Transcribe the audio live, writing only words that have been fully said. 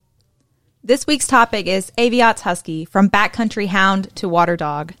This week's topic is Aviat's Husky, from backcountry hound to water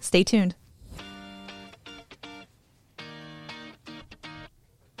dog. Stay tuned.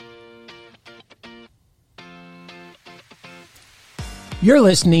 You're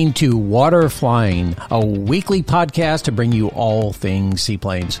listening to Water Flying, a weekly podcast to bring you all things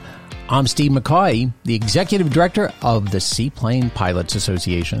seaplanes. I'm Steve McCoy, the Executive Director of the Seaplane Pilots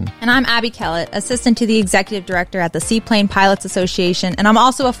Association. And I'm Abby Kellett, Assistant to the Executive Director at the Seaplane Pilots Association, and I'm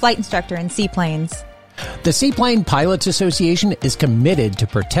also a flight instructor in seaplanes. The Seaplane Pilots Association is committed to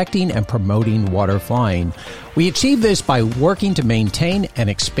protecting and promoting water flying. We achieve this by working to maintain and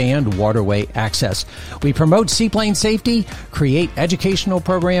expand waterway access. We promote seaplane safety, create educational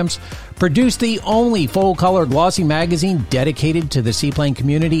programs, produce the only full-color glossy magazine dedicated to the seaplane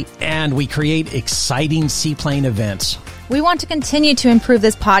community, and we create exciting seaplane events. We want to continue to improve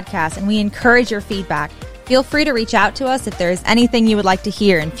this podcast, and we encourage your feedback. Feel free to reach out to us if there is anything you would like to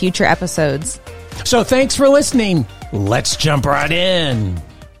hear in future episodes. So thanks for listening. Let's jump right in.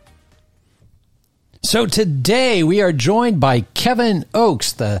 So today we are joined by Kevin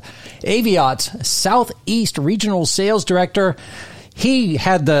Oakes, the Aviat's Southeast Regional Sales Director. He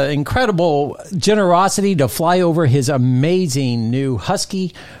had the incredible generosity to fly over his amazing new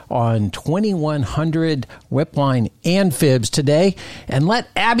Husky on 2100 Whipline amphibs today and let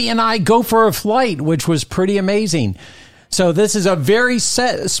Abby and I go for a flight, which was pretty amazing. So this is a very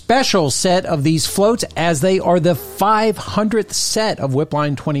special set of these floats, as they are the 500th set of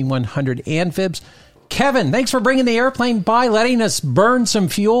Whipline 2100 amphibs. Kevin, thanks for bringing the airplane by, letting us burn some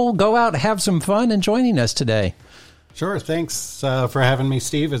fuel, go out, have some fun, and joining us today. Sure. Thanks for having me,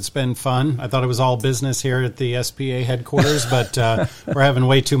 Steve. It's been fun. I thought it was all business here at the SPA headquarters, but we're having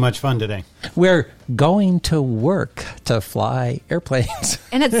way too much fun today. We're going to work to fly airplanes.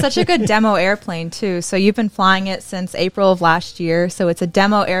 And it's such a good demo airplane, too. So you've been flying it since April of last year. So it's a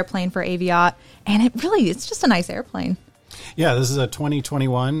demo airplane for Aviat. And it's just a nice airplane. Yeah, this is a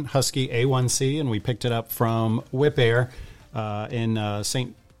 2021 Husky A1C, and we picked it up from Whip Air in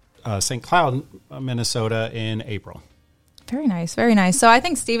St. Cloud, Minnesota in April. Very nice, very nice. So I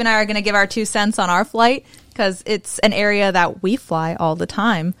think Steve and I are going to give our 2 cents on our flight, because it's an area that we fly all the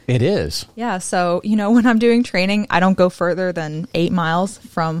time. It is. Yeah, so, when I'm doing training, I don't go further than 8 miles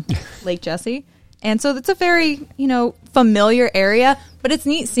from Lake Jessie. And so it's a very, familiar area, but it's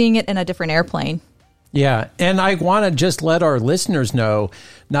neat seeing it in a different airplane. Yeah, and I want to just let our listeners know,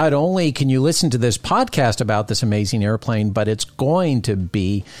 not only can you listen to this podcast about this amazing airplane, but it's going to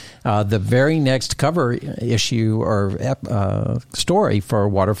be the very next cover issue or story for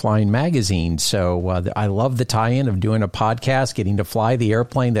Water Flying magazine. So I love the tie-in of doing a podcast, getting to fly the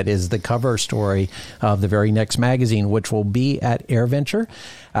airplane that is the cover story of the very next magazine, which will be at AirVenture,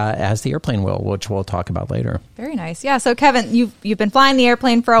 as the airplane will, which we'll talk about later. Very nice. Yeah, so Kevin, you've been flying the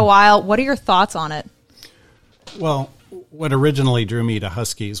airplane for a while. What are your thoughts on it? Well, what originally drew me to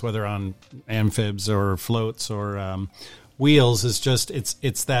Huskies, whether on amphibs or floats or wheels, is just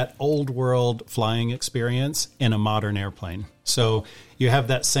it's that old world flying experience in a modern airplane. So you have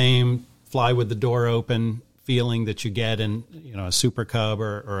that same fly with the door open feeling that you get in a Super Cub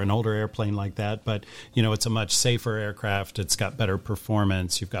or an older airplane like that, but it's a much safer aircraft. It's got better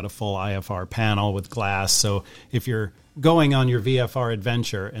performance. You've got a full IFR panel with glass. So if you're going on your VFR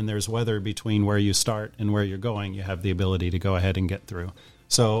adventure and there's weather between where you start and where you're going, you have the ability to go ahead and get through.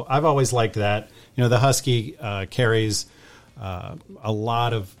 So I've always liked that. The Husky carries a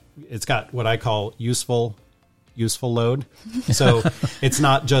lot of, it's got what I call useful load. So it's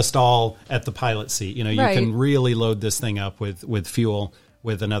not just all at the pilot seat. You Right. can really load this thing up with fuel,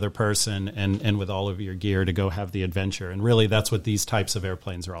 with another person, and with all of your gear to go have the adventure. And really that's what these types of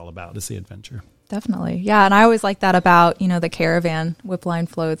airplanes are all about, is the adventure. Definitely. Yeah, and I always like that about, the Caravan Whipline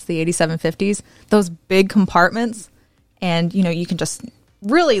floats, the 8750s, those big compartments, and, you can just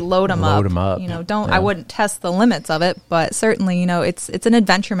really load them up. I wouldn't test the limits of it, but certainly, it's an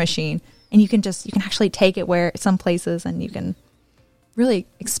adventure machine, and you can actually take it where some places, and you can really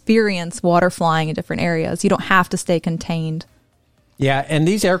experience water flying in different areas. You don't have to stay contained. Yeah, and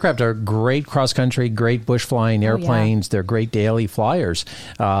these aircraft are great cross-country, great bush-flying airplanes. They're great daily flyers.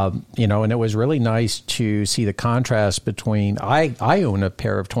 And it was really nice to see the contrast between, I own a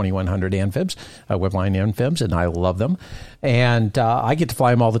pair of 2100 amphibs, Whipline amphibs, and I love them. And I get to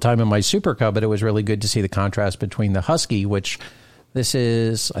fly them all the time in my Super Cub, but it was really good to see the contrast between the Husky, which this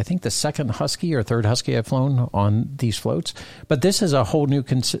is, I think, the second Husky or third Husky I've flown on these floats. But this is a whole new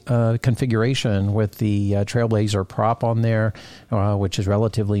configuration with the Trailblazer prop on there, which is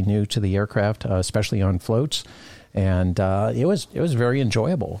relatively new to the aircraft, especially on floats. And it was very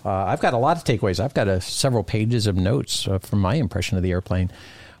enjoyable. I've got a lot of takeaways. I've got several pages of notes from my impression of the airplane.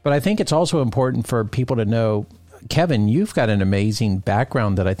 But I think it's also important for people to know, Kevin, you've got an amazing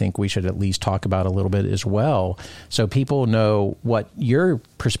background that I think we should at least talk about a little bit as well, so people know what your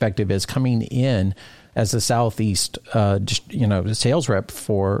perspective is coming in as the Southeast, sales rep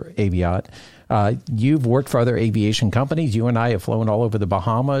for Aviat. You've worked for other aviation companies. You and I have flown all over the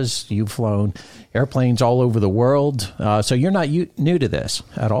Bahamas. You've flown airplanes all over the world. So you're not new to this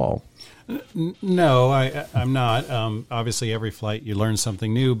at all. No, I'm not. Obviously, every flight you learn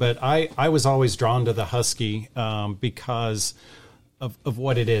something new. But I was always drawn to the Husky because of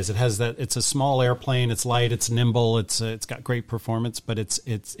what it is. It has that. It's a small airplane. It's light. It's nimble. It's got great performance, but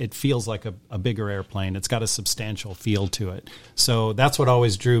it feels like a bigger airplane. It's got a substantial feel to it. So that's what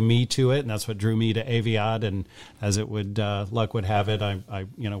always drew me to it, and that's what drew me to Aviat. And as it would luck would have it, I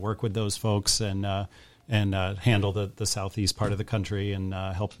work with those folks and handle the southeast part of the country and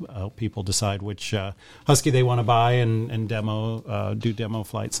help people decide which Husky they want to buy and do demo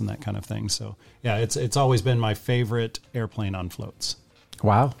flights and that kind of thing. So yeah, it's always been my favorite airplane on floats.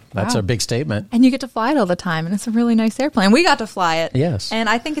 Wow, that's a big statement. And you get to fly it all the time, and it's a really nice airplane. We got to fly it. Yes. And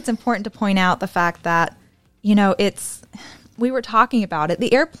I think it's important to point out the fact that, we were talking about it.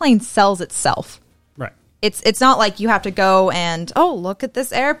 The airplane sells itself. Right. It's not like you have to go and, look at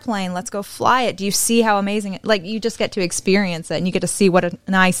this airplane, let's go fly it. Do you see how amazing you just get to experience it, and you get to see what a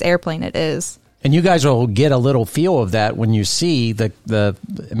nice airplane it is. And you guys will get a little feel of that when you see the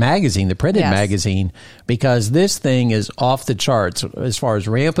magazine, the printed magazine, because this thing is off the charts as far as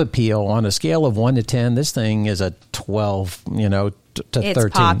ramp appeal. On a scale of 1 to 10, this thing is a 12, to 13.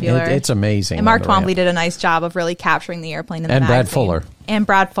 It's popular. It's amazing. And Mark Twombly did a nice job of really capturing the airplane in the magazine. And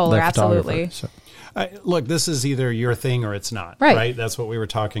Brad Fuller. Absolutely. So. Look, this is either your thing or it's not, right? That's what we were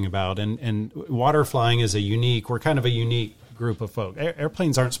talking about. And water flying is we're kind of a unique group of folk.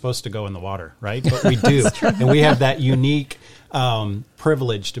 Airplanes aren't supposed to go in the water, right? But we do. And we have that unique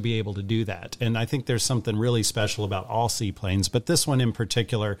privilege to be able to do that. And I think there's something really special about all seaplanes, but this one in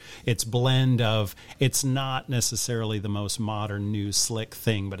particular, its blend of, it's not necessarily the most modern, new, slick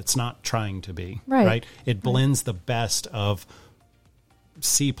thing, but it's not trying to be, right? It blends the best of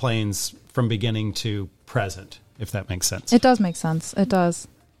seaplanes from beginning to present, if that makes sense. It does make sense. It does.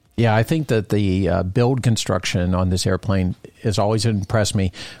 Yeah, I think that the build construction on this airplane has always impressed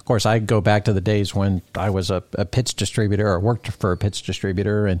me. Of course, I go back to the days when I was a Pitts distributor or worked for a Pitts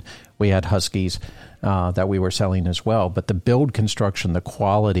distributor, and we had Huskies that we were selling as well. But the build construction, the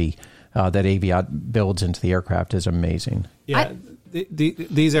quality that Aviat builds into the aircraft is amazing. Yeah,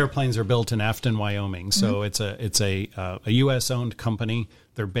 these airplanes are built in Afton, Wyoming. So it's a U.S.-owned company.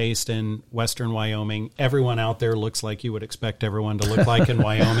 They're based in western Wyoming. Everyone out there looks like you would expect everyone to look like in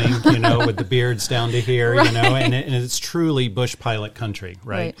Wyoming, with the beards down to here, and it's truly bush pilot country,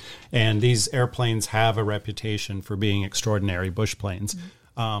 right? And these airplanes have a reputation for being extraordinary bush planes.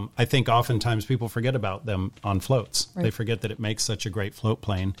 I think oftentimes people forget about them on floats. They forget that it makes such a great float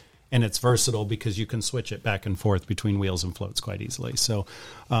plane. And it's versatile because you can switch it back and forth between wheels and floats quite easily. So,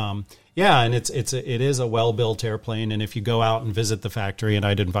 and it is a well-built airplane. And if you go out and visit the factory, and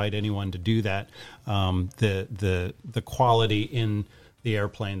I'd invite anyone to do that, the quality in the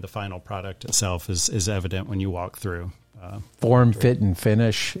airplane, the final product itself, is evident when you walk through. Form, fit, and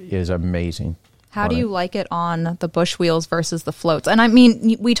finish is amazing. How do you like it on the bush wheels versus the floats? And I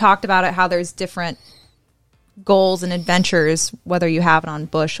mean, we talked about it, how there's different goals and adventures, whether you have it on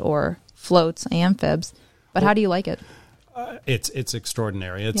bush or floats, amphibs. But how do you like it? It's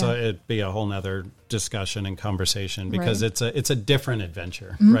extraordinary. It'd be a whole nother discussion and conversation because it's a different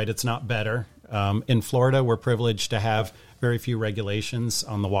adventure, right? It's not better. In Florida, we're privileged to have very few regulations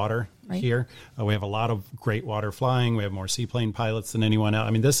on the water here. We have a lot of great water flying. We have more seaplane pilots than anyone else.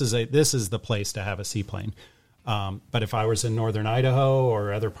 I mean, this is the place to have a seaplane. But if I was in northern Idaho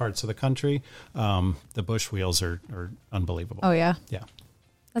or other parts of the country, the bush wheels are unbelievable. Oh, yeah. Yeah.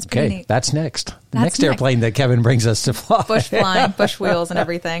 That's pretty neat. That's next. Next airplane that Kevin brings us to fly. Bush flying, bush wheels and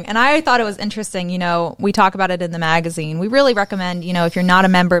everything. And I thought it was interesting, we talk about it in the magazine. We really recommend, if you're not a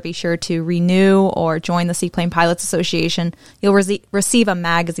member, be sure to renew or join the Seaplane Pilots Association. You'll receive a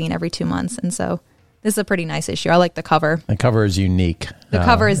magazine every 2 months. And so this is a pretty nice issue. I like the cover. The cover is unique. The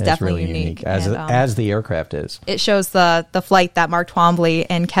cover is definitely really unique. As the aircraft is. It shows the flight that Mark Twombly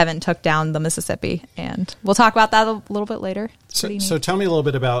and Kevin took down the Mississippi. And we'll talk about that a little bit later. So tell me a little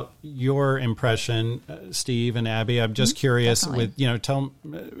bit about your impression, Steve and Abby. I'm just curious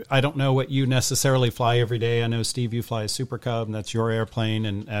I don't know what you necessarily fly every day. I know, Steve, you fly a Super Cub, and that's your airplane.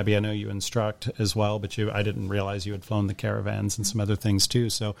 And Abby, I know you instruct as well, but I didn't realize you had flown the Caravans and some other things too.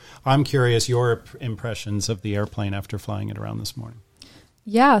 So I'm curious your impressions of the airplane after flying it around this morning.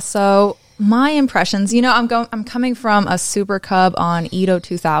 Yeah, so my impressions, I'm coming from a Super Cub on Edo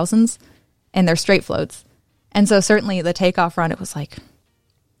 2000s, and they're straight floats. And so certainly the takeoff run, it was like,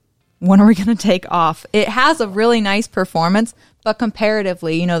 when are we going to take off? It has a really nice performance, but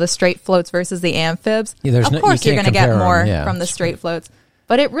comparatively, the straight floats versus the amphibs, of course you're going to get more from the straight floats.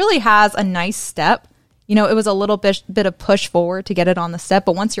 But it really has a nice step. It was a little bit of push forward to get it on the step,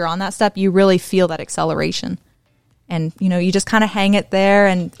 but once you're on that step, you really feel that acceleration. And, you just kind of hang it there,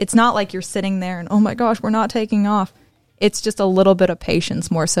 and it's not like you're sitting there and, oh my gosh, we're not taking off. It's just a little bit of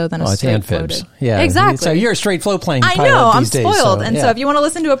patience more so than a straight floated. Yeah, exactly. So you're a straight float plane pilot. I know, I'm these spoiled. Days, and so if you want to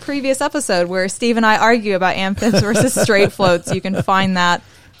listen to a previous episode where Steve and I argue about amphibs versus straight floats, you can find that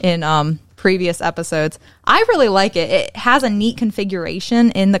in previous episodes. I really like it. It has a neat configuration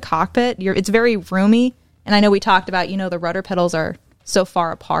in the cockpit. It's very roomy. And I know we talked about, the rudder pedals are so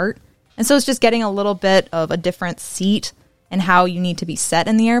far apart. And so it's just getting a little bit of a different seat and how you need to be set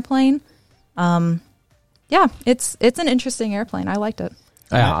in the airplane. Yeah, it's an interesting airplane. I liked it.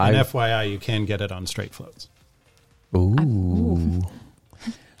 And FYI, you can get it on straight floats. Ooh.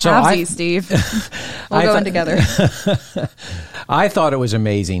 So Steve. We'll go in together. I thought it was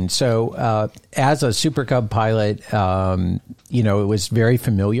amazing. So as a Super Cub pilot, it was very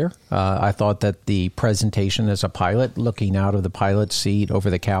familiar. I thought that the presentation as a pilot, looking out of the pilot's seat over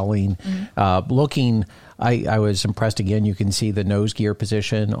the cowling, I was impressed again. You can see the nose gear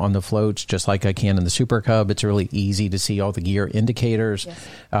position on the floats just like I can in the Super Cub. It's really easy to see all the gear indicators,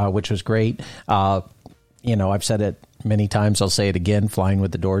 which was great. I've said it many times. I'll say it again. Flying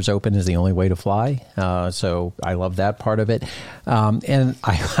with the doors open is the only way to fly. So I love that part of it. And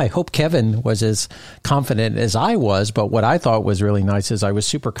I hope Kevin was as confident as I was. But what I thought was really nice is I was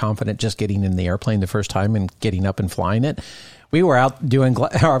super confident just getting in the airplane the first time and getting up and flying it. We were out doing,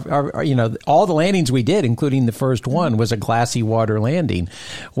 all the landings we did, including the first one, was a glassy water landing,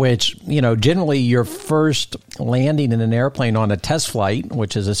 which, generally your first landing in an airplane on a test flight,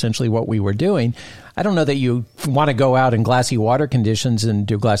 which is essentially what we were doing, I don't know that you want to go out in glassy water conditions and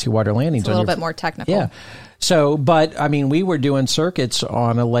do glassy water landings. It's a little bit more technical. Yeah. So, but we were doing circuits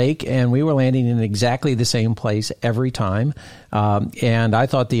on a lake and we were landing in exactly the same place every time. And I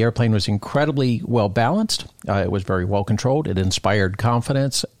thought the airplane was incredibly well balanced. It was very well controlled. It inspired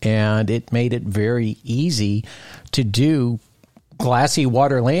confidence and it made it very easy to do glassy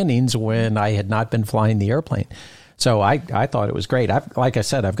water landings when I had not been flying the airplane. So I thought it was great. Like I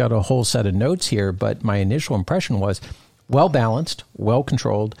said, I've got a whole set of notes here, but my initial impression was well balanced, well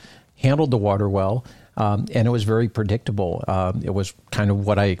controlled, handled the water well. And it was very predictable. It was kind of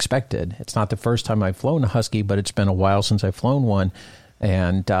what I expected. It's not the first time I've flown a Husky, but it's been a while since I've flown one.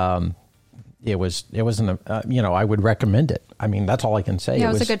 And it wasn't, I would recommend it. That's all I can say. Yeah,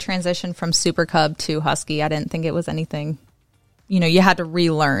 it was a good transition from Super Cub to Husky. I didn't think it was anything, you had to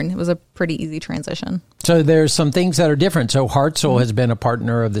relearn. It was a pretty easy transition. So there's some things that are different. So Hartzell has been a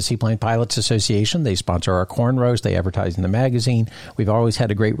partner of the Seaplane Pilots Association. They sponsor our corn roast. They advertise in the magazine. We've always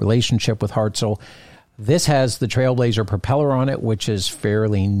had a great relationship with Hartzell. This has the Trailblazer propeller on it, which is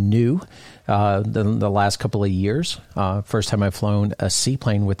fairly new the last couple of years. First time I've flown a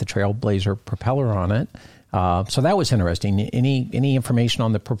seaplane with the Trailblazer propeller on it. So that was interesting. Any information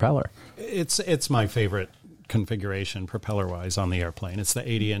on the propeller? It's my favorite configuration propeller-wise on the airplane. It's the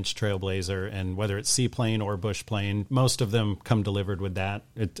 80-inch Trailblazer, and whether it's seaplane or bush plane, most of them come delivered with that.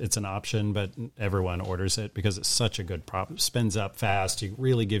 It's an option, but everyone orders it because it's such a good prop. It spins up fast. It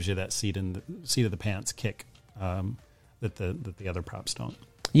really gives you that seat of the pants kick that the other props don't.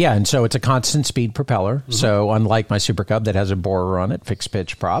 Yeah, and so it's a constant speed propeller. Mm-hmm. So unlike my Super Cub that has a borer on it, fixed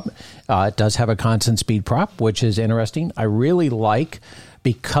pitch prop, it does have a constant speed prop, which is interesting. I really like,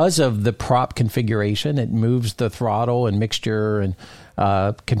 because of the prop configuration, it moves the throttle and mixture and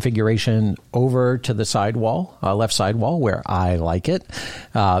configuration over to the sidewall, left sidewall, where I like it.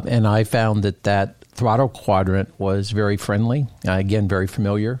 And I found that throttle quadrant was very friendly, again, very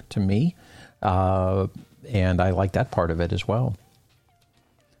familiar to me. And I like that part of it as well.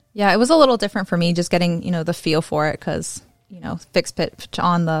 Yeah, it was a little different for me just getting, the feel for it because, fixed pitch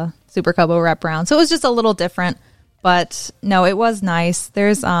on the Super Cub over at Brown. So it was just a little different. But no, it was nice.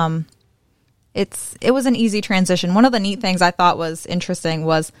 There's it was an easy transition. One of the neat things I thought was interesting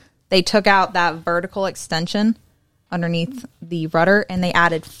was they took out that vertical extension underneath the rudder and they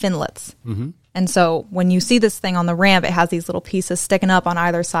added finlets. Mm-hmm. And so when you see this thing on the ramp, it has these little pieces sticking up on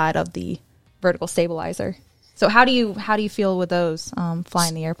either side of the vertical stabilizer. So how do you feel with those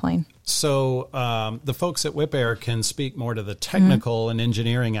flying the airplane? So the folks at Whip Air can speak more to the technical and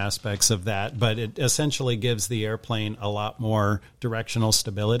engineering aspects of that, but it essentially gives the airplane a lot more directional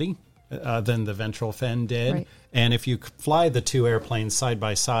stability than the ventral fin did. Right. And if you fly the two airplanes side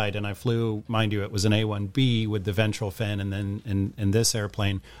by side, and I flew, mind you, it was an A1B with the ventral fin, and then in this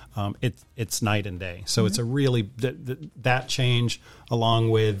airplane, it's night and day. So it's a really that change, along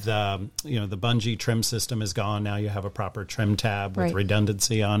with the bungee trim system is gone. Now you have a proper trim tab with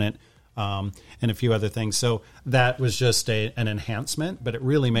redundancy on it, and a few other things. So that was just an enhancement, but it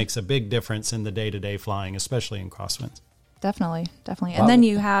really makes a big difference in the day-to-day flying, especially in crosswinds. Definitely. And then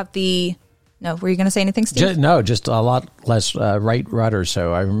you have the... No, were you going to say anything, Steve? Just a lot less right rudder.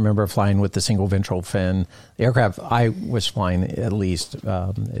 So I remember flying with the single ventral fin. The aircraft I was flying, at least,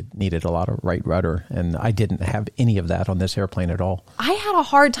 it needed a lot of right rudder, and I didn't have any of that on this airplane at all. I had a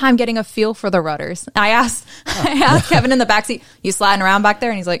hard time getting a feel for the rudders. I asked Kevin in the backseat, "You sliding around back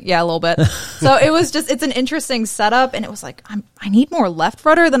there?" And he's like, "Yeah, a little bit." So it was it's an interesting setup, and it was like, I need more left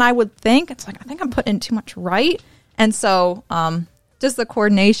rudder than I would think. It's like, I think I'm putting in too much right, and so just the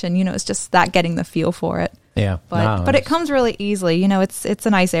coordination, it's just that getting the feel for it. Yeah. But it comes really easily. It's a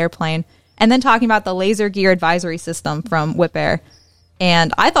nice airplane. And then talking about the laser gear advisory system from WipAir.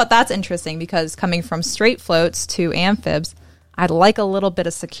 And I thought that's interesting because coming from straight floats to amphibs, I'd like a little bit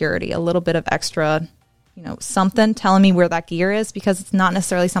of security, a little bit of extra, something telling me where that gear is, because it's not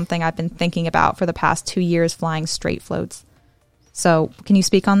necessarily something I've been thinking about for the past 2 years flying straight floats. So can you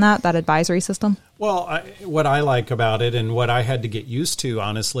speak on that advisory system? Well, what I like about it, and what I had to get used to,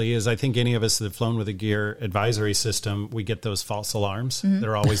 honestly, is I think any of us that have flown with a gear advisory system, we get those false alarms.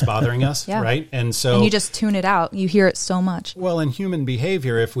 They're always bothering us, right? And you just tune it out. You hear it so much. Well, in human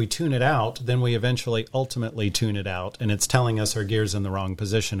behavior, if we tune it out, then we ultimately tune it out, and it's telling us our gear's in the wrong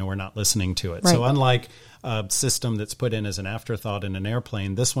position and we're not listening to it. Right. So unlike a system that's put in as an afterthought in an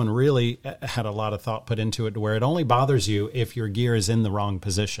airplane, this one really had a lot of thought put into it, to where it only bothers you if your gear is in the wrong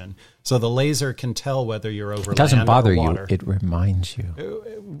position. So the laser can tell whether you're over land or water. It doesn't bother you. It reminds you.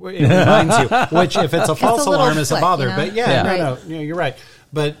 It reminds you, which if it's a false alarm is a bother. But no, you're right.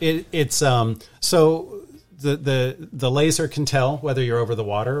 But it's so the laser can tell whether you're over the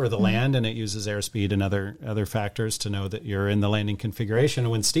water or the land, and it uses airspeed and other factors to know that you're in the landing configuration.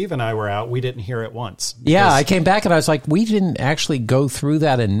 And when Steve and I were out, we didn't hear it once. Yeah, I came back and I was like, we didn't actually go through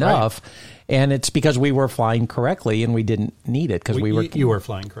that enough. Right. And it's because we were flying correctly and we didn't need it because you were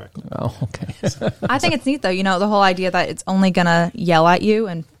flying correctly. Oh, okay. I think it's neat though. The whole idea that it's only gonna yell at you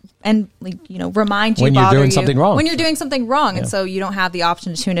and remind you when you're doing something wrong. When you're doing something wrong, and so you don't have the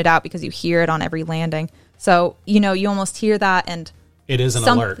option to tune it out because you hear it on every landing. So you almost hear that, and it is an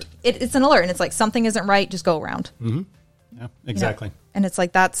alert. It's an alert, and it's like something isn't right. Just go around. Mm-hmm. Yeah, exactly. And it's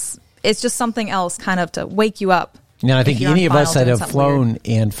like it's just something else, kind of to wake you up. And I think any of us that have flown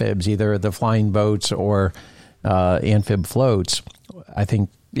amphibs, either the flying boats or amphib floats, I think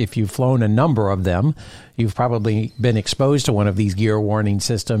if you've flown a number of them, you've probably been exposed to one of these gear warning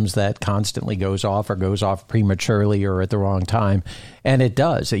systems that constantly goes off prematurely or at the wrong time. And it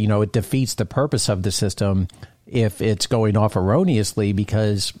does. It defeats the purpose of the system if it's going off erroneously,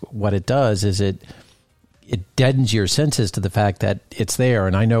 because what it does is it deadens your senses to the fact that it's there.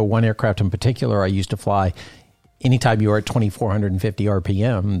 And I know one aircraft in particular I used to fly. Anytime you were at 2,450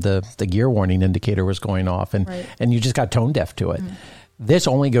 RPM, the gear warning indicator was going off, and you just got tone deaf to it. This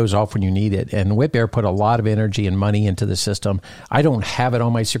only goes off when you need it, and WipAir put a lot of energy and money into the system. I don't have it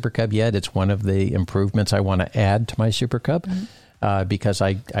on my Super Cub yet. It's one of the improvements I want to add to my Super Cub because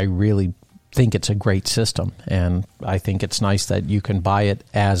I really think it's a great system, and I think it's nice that you can buy it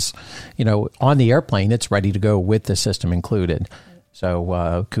as, on the airplane, it's ready to go with the system included.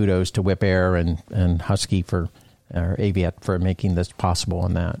 So kudos to WipAir and Husky or Aviat for making this possible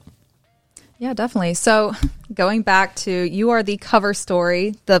on that. Yeah, definitely. So going back to, you are the cover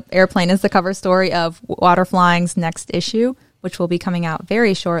story. The airplane is the cover story of Waterflying's next issue, which will be coming out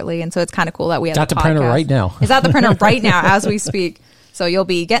very shortly. And so it's kind of cool that we have the printer right now. It's at the printer right now as we speak. So you'll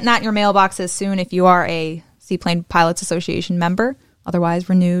be getting that in your mailboxes soon if you are a Seaplane Pilots Association member. Otherwise,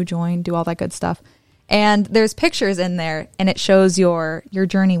 renew, join, do all that good stuff. And there's pictures in there, and it shows your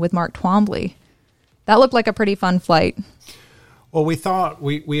journey with Mark Twombly. That looked like a pretty fun flight. Well, we thought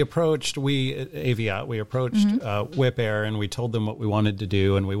we approached WipAir, and we told them what we wanted to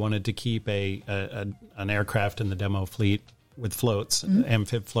do, and we wanted to keep an aircraft in the demo fleet with floats,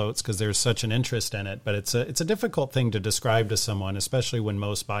 amphib floats, because there's such an interest in it. But it's a difficult thing to describe to someone, especially when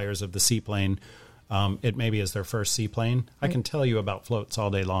most buyers of the seaplane, it maybe is their first seaplane. I can tell you about floats all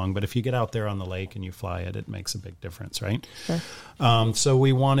day long, but if you get out there on the lake and you fly it, it makes a big difference, right? Sure. So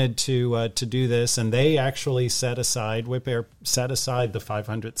we wanted to do this, and they actually WipAir set aside the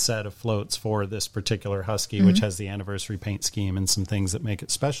 500th set of floats for this particular Husky, which has the anniversary paint scheme and some things that make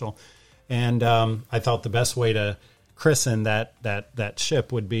it special. And I thought the best way to christen that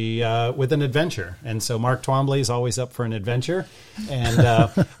ship would be with an adventure. And so Mark Twombly is always up for an adventure. And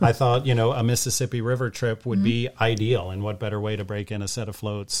I thought, a Mississippi River trip would be ideal. And what better way to break in a set of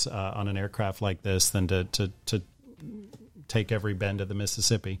floats on an aircraft like this than to take every bend of the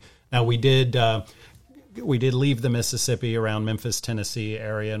Mississippi. Now, we did leave the Mississippi around Memphis, Tennessee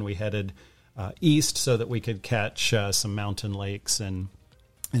area, and we headed east so that we could catch some mountain lakes and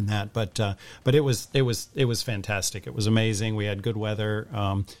that, but it was fantastic. It was amazing. We had good weather.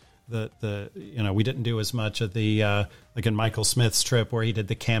 We didn't do as much of the like in Michael Smith's trip where he did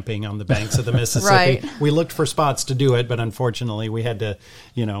the camping on the banks of the Mississippi. Right. We looked for spots to do it, but unfortunately we had to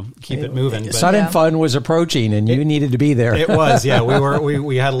keep it moving. But Sun and Fun was approaching, and you needed to be there. It was, yeah.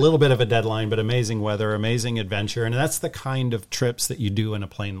 We had a little bit of a deadline, but amazing weather, amazing adventure, and that's the kind of trips that you do in a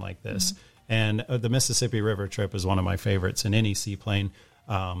plane like this. And the Mississippi River trip is one of my favorites in any seaplane.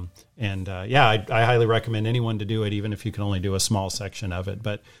 I highly recommend anyone to do it, even if you can only do a small section of it.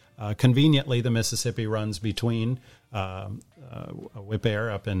 But conveniently, the Mississippi runs between Whip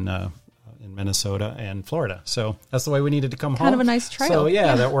Air up in Minnesota and Florida. So that's the way we needed to come home. Kind of a nice trail. So,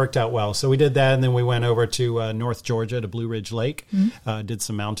 that worked out well. So we did that, and then we went over to North Georgia to Blue Ridge Lake, did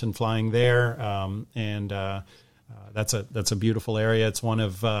some mountain flying there, that's a beautiful area. It's one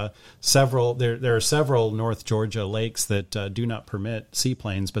of several. There are several North Georgia lakes that do not permit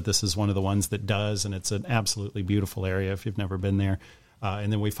seaplanes, but this is one of the ones that does, and it's an absolutely beautiful area if you've never been there.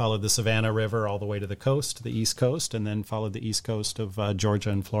 And then we followed the Savannah River all the way to the coast, the East Coast, and then followed the East Coast of Georgia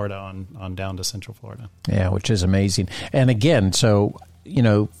and Florida on down to Central Florida. Yeah, which is amazing. And again, so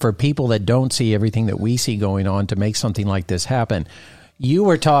for people that don't see everything that we see going on to make something like this happen. You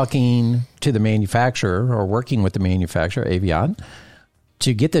were talking to the manufacturer or working with the manufacturer, Aviat,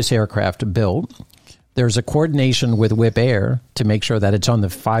 to get this aircraft built. There's a coordination with Whip Air to make sure that it's on the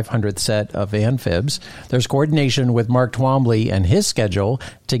 500th set of amphibs. There's coordination with Mark Twombly and his schedule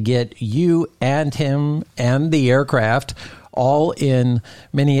to get you and him and the aircraft all in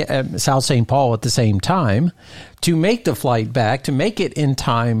South St. Paul at the same time to make the flight back, to make it in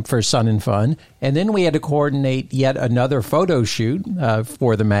time for Sun and Fun. And then we had to coordinate yet another photo shoot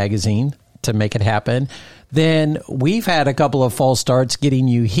for the magazine to make it happen. Then we've had a couple of false starts getting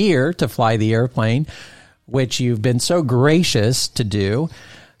you here to fly the airplane, which you've been so gracious to do.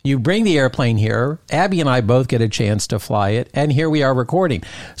 You bring the airplane here. Abby and I both get a chance to fly it, and here we are recording.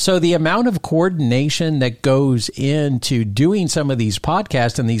 So the amount of coordination that goes into doing some of these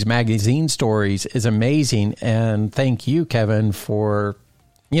podcasts and these magazine stories is amazing. And thank you, Kevin, for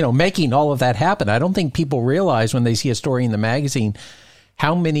making all of that happen. I don't think people realize when they see a story in the magazine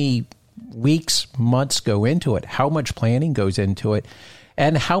how many weeks, months go into it, how much planning goes into it,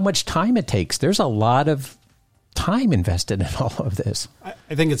 and how much time it takes. There's a lot of time invested in all of this.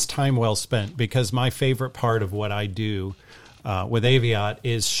 I think it's time well spent, because my favorite part of what I do with Aviat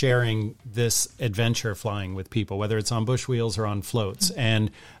is sharing this adventure flying with people, whether it's on bush wheels or on floats. And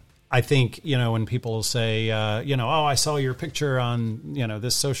I think, when people say, oh, I saw your picture on,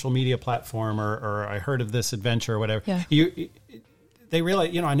 this social media platform, or I heard of this adventure or whatever, they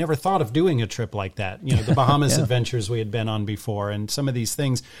realize, I never thought of doing a trip like that. The Bahamas adventures we had been on before, and some of these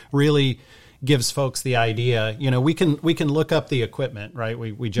things really gives folks the idea. We can look up the equipment, right?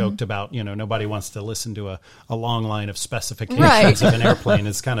 We joked about, nobody wants to listen to a long line of specifications of an airplane.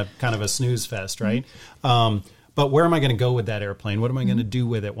 It's kind of a snooze fest, right? But where am I going to go with that airplane? What am I going to do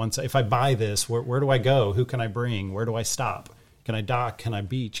with it if I buy this? Where do I go? Who can I bring? Where do I stop? Can I dock? Can I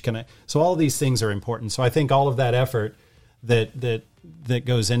beach? So all of these things are important. So I think all of that effort that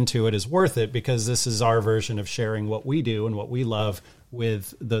goes into it is worth it, because this is our version of sharing what we do and what we love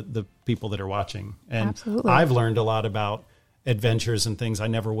with the people that are watching. And Absolutely. I've learned a lot about adventures and things I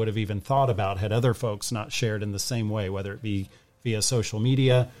never would have even thought about had other folks not shared in the same way, whether it be via social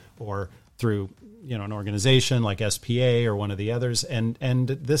media or through an organization like SPA or one of the others. And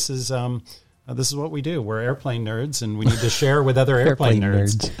this is what we do. We're airplane nerds, and we need to share with other airplane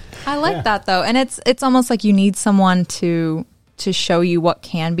nerds. I like that, though. And it's almost like you need someone to show you what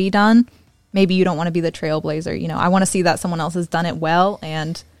can be done. Maybe you don't want to be the trailblazer. I want to see that someone else has done it well.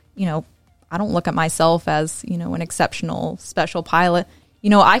 And, I don't look at myself as, an exceptional special pilot.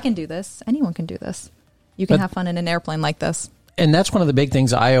 I can do this. Anyone can do this. You can have fun in an airplane like this. And that's one of the big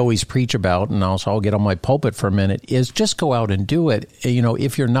things I always preach about, and also I'll get on my pulpit for a minute, is just go out and do it.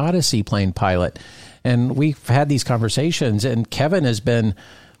 If you're not a seaplane pilot, and we've had these conversations, and Kevin has been,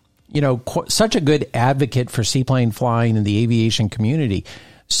 such a good advocate for seaplane flying in the aviation community.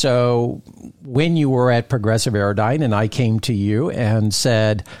 So when you were at Progressive Aerodyne and I came to you and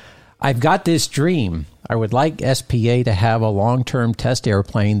said, I've got this dream. I would like SPA to have a long-term test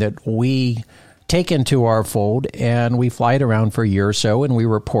airplane that we take into our fold, and we fly it around for a year or so, and we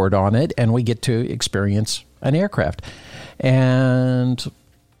report on it, and we get to experience an aircraft. And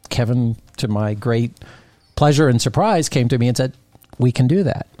Kevin, to my great pleasure and surprise, came to me and said, we can do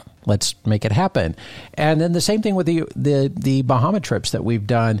that. Let's make it happen. And then the same thing with the Bahama trips that we've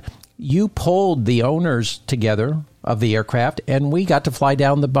done. You pulled the owners together of the aircraft, and we got to fly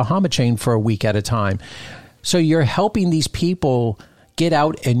down the Bahama chain for a week at a time. So you're helping these people get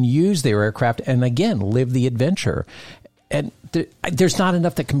out and use their aircraft and, again, live the adventure. And there's not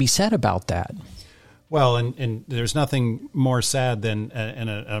enough that can be said about that. Well, and there's nothing more sad than an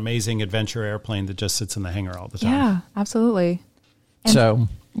amazing adventure airplane that just sits in the hangar all the time. Yeah, absolutely. And so,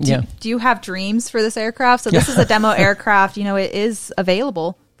 yeah. Do you have dreams for this aircraft? So this is a demo aircraft. You know, it is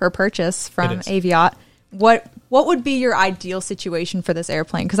available for purchase from Aviat. What would be your ideal situation for this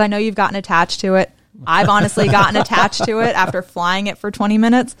airplane? Because I know you've gotten attached to it. I've honestly gotten attached to it after flying it for 20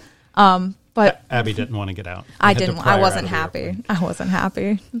 minutes. But Abby didn't want to get out. I wasn't happy.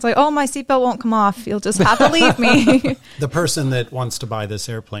 It's like, oh, my seatbelt won't come off. You'll just have to leave me. The person that wants to buy this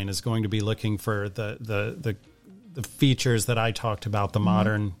airplane is going to be looking for the features that I talked about, the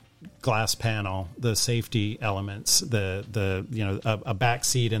modern glass panel, the safety elements, a back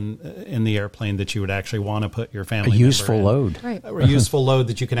seat in the airplane that you would actually want to put your family member in. A useful load. Right. A useful load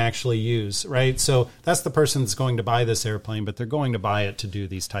that you can actually use, right? So that's the person that's going to buy this airplane, but they're going to buy it to do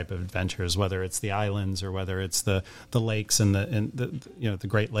these type of adventures, whether it's the islands or whether it's the lakes and the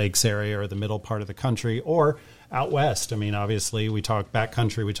Great Lakes area or the middle part of the country or out west. I mean, obviously we talk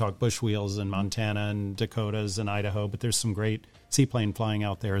backcountry, we talk bush wheels in Montana and Dakotas and Idaho, but there's some great seaplane flying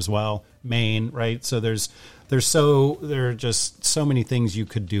out there as well. Maine, right? So there are just so many things you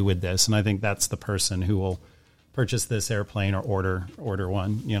could do with this, and I think that's the person who will purchase this airplane or order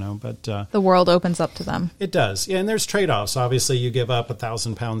one. But the world opens up to them. It does, yeah. And there's trade-offs. Obviously, you give up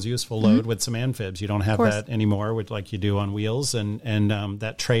 1,000 pounds useful load with some amphibs. You don't have that anymore, like you do on wheels, and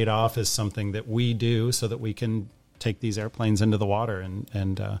that trade-off is something that we do so that we can take these airplanes into the water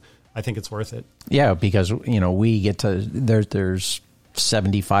and I think it's worth it. Yeah, because we get to there's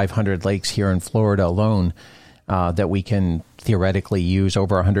 7,500 lakes here in Florida alone that we can theoretically use,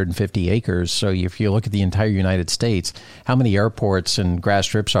 over 150 acres. So if you look at the entire United States, how many airports and grass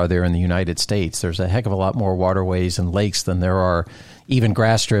strips are there in the United States? There's a heck of a lot more waterways and lakes than there are even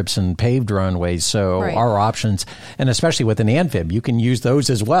grass strips and paved runways. So our options, and especially with an amphib, you can use those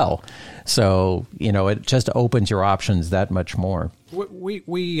as well. So, it just opens your options that much more.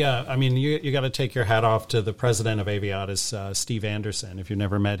 You got to take your hat off to the president of Aviat, is Steve Anderson, if you've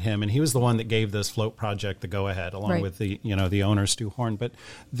never met him. And he was the one that gave this float project the go-ahead, along with the owner, Stu Horn. But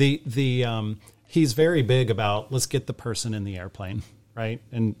he's very big about, let's get the person in the airplane, right?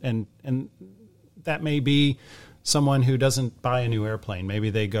 And that may be someone who doesn't buy a new airplane. Maybe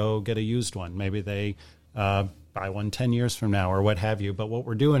they go get a used one. Maybe they buy one 10 years from now or what have you. But what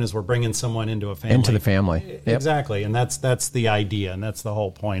we're doing is we're bringing someone into a family. Into the family. Yep. Exactly. And that's the idea. And that's the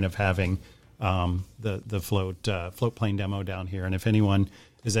whole point of having the float plane demo down here. And if anyone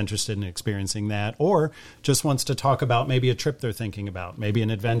is interested in experiencing that or just wants to talk about maybe a trip they're thinking about, maybe an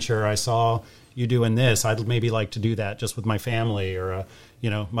adventure, I saw you doing this, I'd maybe like to do that just with my family, or a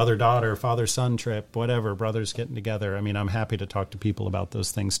mother-daughter, father-son trip, whatever, brothers getting together. I mean, I'm happy to talk to people about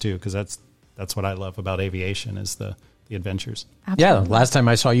those things too, because that's what I love about aviation is the adventures. Absolutely. Yeah, last time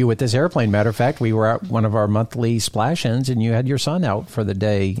I saw you with this airplane, matter of fact, we were at one of our monthly splash-ins, and you had your son out for the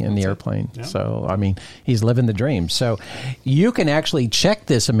day in the airplane. Yeah. So, I mean, he's living the dream. So you can actually check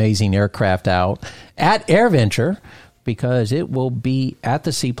this amazing aircraft out at AirVenture, because it will be at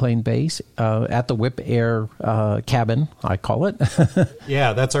the seaplane base, at the Whip Air cabin, I call it.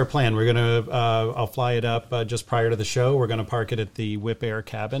 Yeah, that's our plan. We're going to, I'll fly it up just prior to the show. We're going to park it at the Whip Air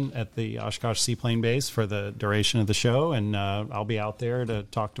cabin at the Oshkosh Seaplane Base for the duration of the show. And I'll be out there to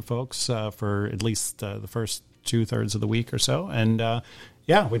talk to folks for at least the first 2/3 of the week or so. And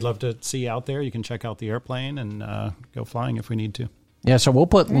we'd love to see you out there. You can check out the airplane and go flying if we need to. Yeah, so we'll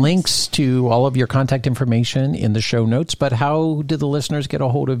put links to all of your contact information in the show notes, but how do the listeners get a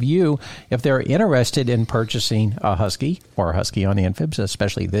hold of you if they're interested in purchasing a Husky or a Husky on amphibs,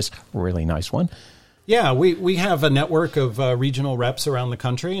 especially this really nice one? Yeah, we have a network of regional reps around the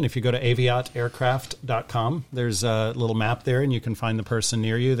country, and if you go to aviataircraft.com, there's a little map there, and you can find the person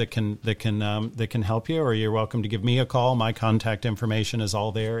near you that can help you, or you're welcome to give me a call. My contact information is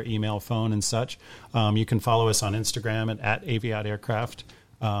all there, email, phone, and such. You can follow us on Instagram at aviataircraft,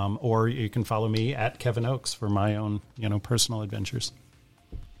 or you can follow me at Kevin Oakes for my own personal adventures.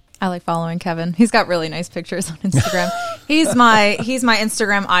 I like following Kevin. He's got really nice pictures on Instagram. He's my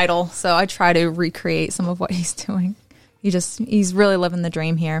Instagram idol, so I try to recreate some of what he's doing. He's really living the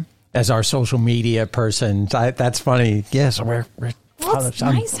dream here. as our social media person. That's funny. Yes, I'm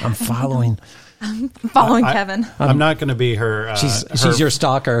following. I'm following Kevin. I'm not going to be her. She's your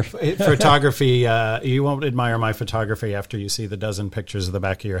stalker. Photography. You won't admire my photography after you see the dozen pictures of the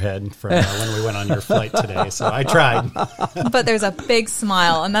back of your head from when we went on your flight today. So I tried. But there's a big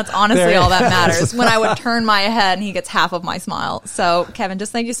smile, and that's honestly all that matters. When I would turn my head, and he gets half of my smile. So, Kevin,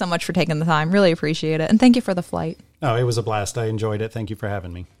 just thank you so much for taking the time. Really appreciate it. And thank you for the flight. Oh, it was a blast. I enjoyed it. Thank you for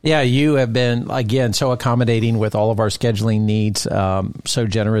having me. Yeah, you have been, again, so accommodating with all of our scheduling needs, so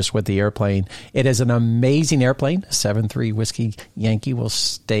generous with the airplane. It is an amazing airplane. 73 Whiskey Yankee will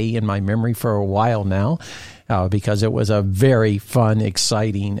stay in my memory for a while now because it was a very fun,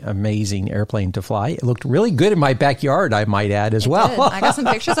 exciting, amazing airplane to fly. It looked really good in my backyard, I might add, as well. Did. I got some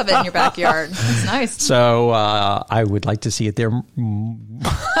pictures of it in your backyard. It's nice. So I would like to see it there.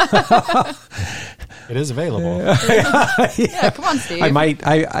 It is available. Yeah, come on, Steve.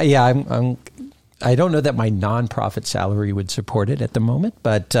 I don't know that my nonprofit salary would support it at the moment,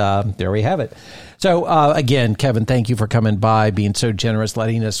 but there we have it. So again, Kevin, thank you for coming by, being so generous,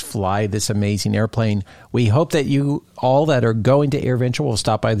 letting us fly this amazing airplane. We hope that you all that are going to AirVenture will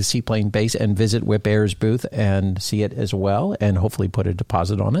stop by the Seaplane base and visit Whip Air's booth and see it as well, and hopefully put a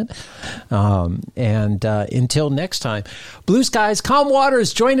deposit on it. And until next time, blue skies, calm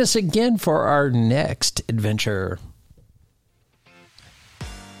waters, join us again for our next adventure.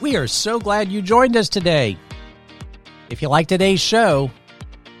 We are so glad you joined us today. If you like today's show,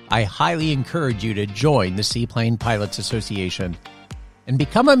 I highly encourage you to join the Seaplane Pilots Association and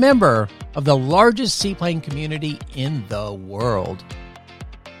become a member of the largest seaplane community in the world.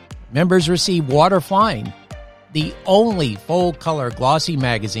 Members receive Water Flying, the only full-color glossy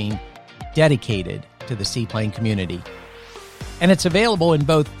magazine dedicated to the seaplane community. And it's available in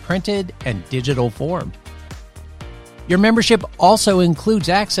both printed and digital form. Your membership also includes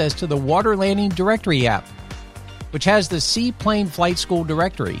access to the Water Landing Directory app, which has the Seaplane Flight School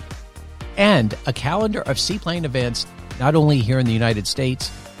directory and a calendar of seaplane events not only here in the United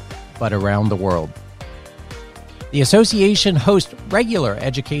States, but around the world. The association hosts regular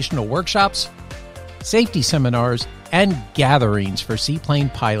educational workshops, safety seminars, and gatherings for seaplane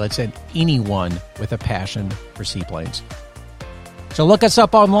pilots and anyone with a passion for seaplanes. So look us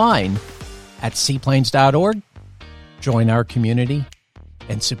up online at seaplanes.org, join our community,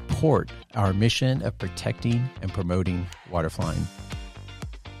 and support our mission of protecting and promoting water flying.